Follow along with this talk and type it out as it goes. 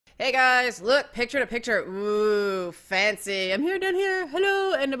Hey guys, look, picture to picture. Ooh, fancy. I'm here, down here.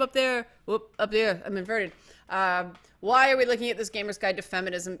 Hello, and I'm up there. Whoop, up there. I'm inverted. Why are we looking at this Gamer's Guide to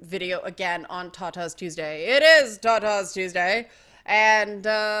Feminism video again on Tata's Tuesday? It is Tata's Tuesday. And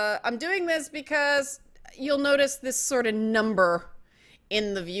I'm doing this because you'll notice this sort of number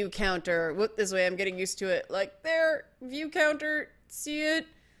in the view counter. Look this way, I'm getting used to it. Like, there, view counter, see it?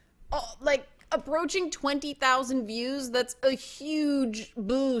 Oh, like, approaching 20,000 views. That's a huge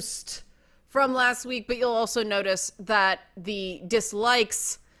boost from last week, but you'll also notice that the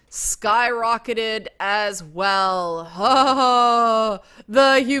dislikes skyrocketed as well. Oh,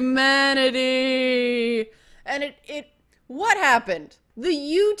 the humanity. And what happened? The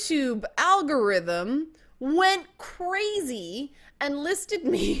YouTube algorithm went crazy and listed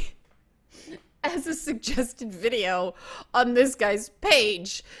me as a suggested video on this guy's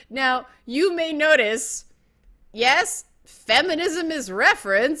page. Now, you may notice, yes, feminism is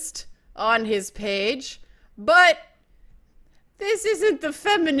referenced on his page, but this isn't the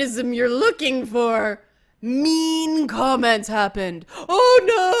feminism you're looking for. Mean comments happened. Oh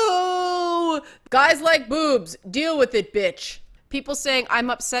no! Guys like boobs. Deal with it, bitch. People saying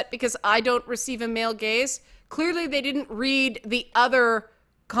I'm upset because I don't receive a male gaze. Clearly they didn't read the other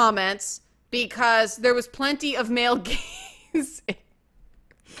comments, because there was plenty of male gaze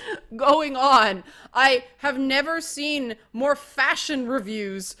going on. I have never seen more fashion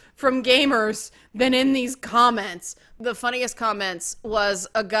reviews from gamers than in these comments. The funniest comments was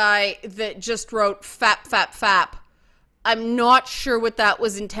a guy that just wrote fap, fap, fap. I'm not sure what that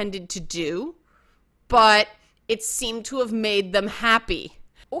was intended to do, but it seemed to have made them happy.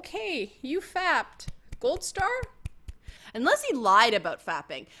 Okay, you fapped. Gold star? Unless he lied about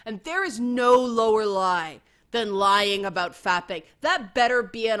fapping, and there is no lower lie than lying about fapping. That better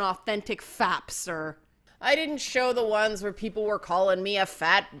be an authentic fap, sir. I didn't show the ones where people were calling me a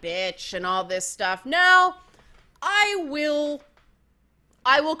fat bitch and all this stuff. Now, I will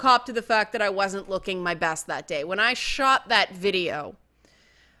cop to the fact that I wasn't looking my best that day. When I shot that video,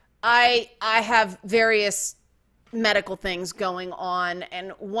 I have various medical things going on,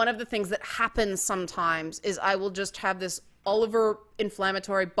 and one of the things that happens sometimes is I will just have this Oliver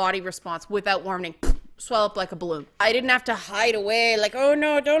inflammatory body response without warning, swell up like a balloon. I didn't have to hide away like, oh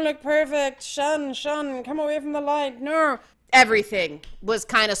no, don't look perfect, shun, come away from the light, no. Everything was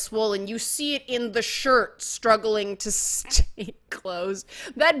kind of swollen. You see it in the shirt struggling to stay closed.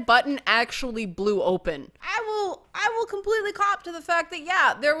 That button actually blew open. I will completely cop to the fact that,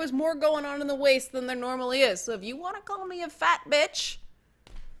 yeah, there was more going on in the waist than there normally is. So if you want to call me a fat bitch,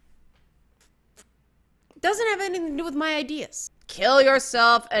 doesn't have anything to do with my ideas. Kill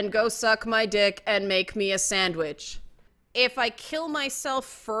yourself and go suck my dick and make me a sandwich. If I kill myself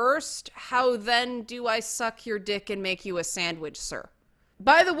first, how then do I suck your dick and make you a sandwich, sir?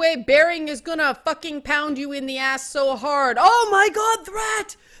 By the way, Bering is gonna fucking pound you in the ass so hard. Oh my god,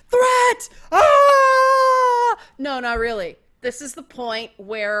 threat! Threat! Ah! No, not really. This is the point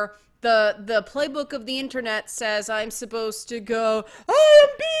where the playbook of the internet says I'm supposed to go, I am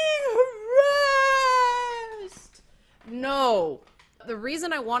being harassed! No. The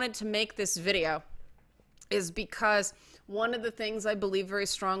reason I wanted to make this video is because one of the things I believe very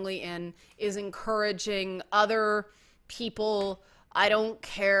strongly in is encouraging other people, I don't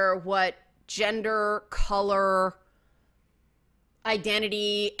care what gender, color,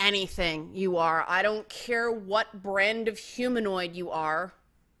 identity, anything you are. I don't care what brand of humanoid you are.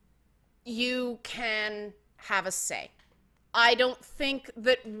 You can have a say. I don't think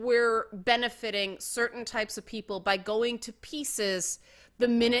that we're benefiting certain types of people by going to pieces the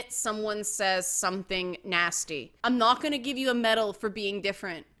minute someone says something nasty. I'm not going to give you a medal for being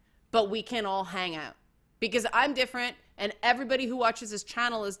different, but we can all hang out. Because I'm different, and everybody who watches this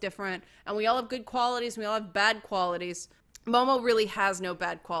channel is different, and we all have good qualities, and we all have bad qualities. Momo really has no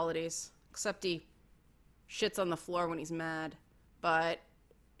bad qualities, except he shits on the floor when he's mad. But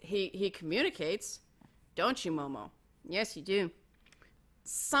he communicates. Don't you, Momo? Yes, you do.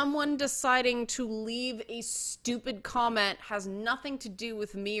 Someone deciding to leave a stupid comment has nothing to do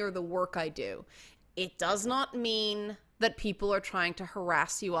with me or the work I do. It does not mean that people are trying to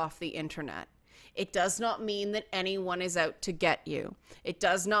harass you off the internet. It does not mean that anyone is out to get you. It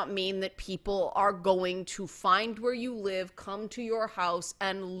does not mean that people are going to find where you live, come to your house,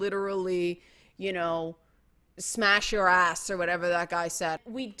 and literally, you know, smash your ass or whatever that guy said.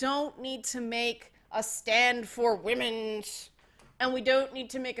 We don't need to make a stand for women's, and we don't need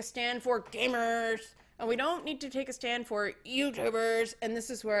to make a stand for gamers, and we don't need to take a stand for YouTubers. And this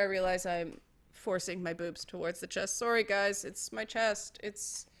is where I realize I'm forcing my boobs towards the chest. Sorry guys, it's my chest.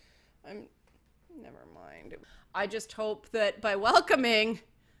 Never mind. I just hope that by welcoming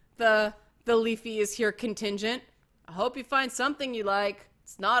the Leafy is here contingent. I hope you find something you like.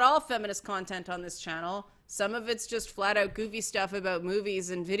 It's not all feminist content on this channel. Some of it's just flat out goofy stuff about movies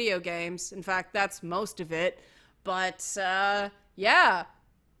and video games. In fact, that's most of it. But, yeah.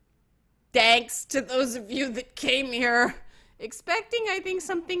 Thanks to those of you that came here expecting, I think,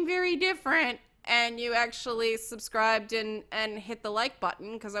 something very different. And you actually subscribed and hit the like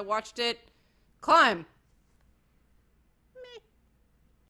button because I watched it climb.